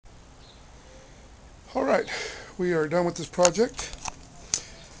Alright, we are done with this project.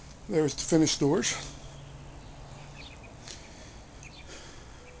 There's the finished doors.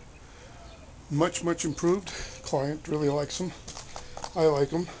 Much improved. Client really likes them. I like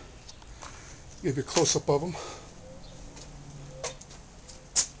them. Give you a close-up of them.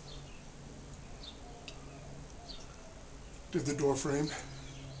 Did the door frame.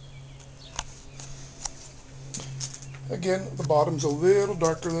 Again, the bottom's a little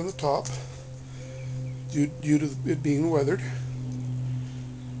darker than the top due to it being weathered.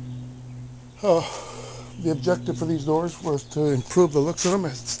 The objective for these doors was to improve the looks of them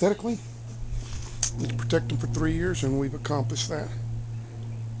aesthetically and to protect them for 3 years, and we've accomplished that.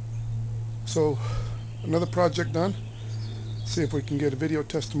 So, another project done. See if we can get a video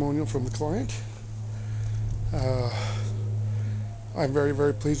testimonial from the client. I'm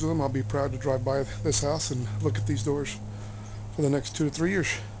very pleased with them. I'll be proud to drive by this house and look at these doors for the next 2 to 3 years.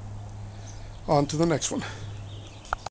 On to the next one.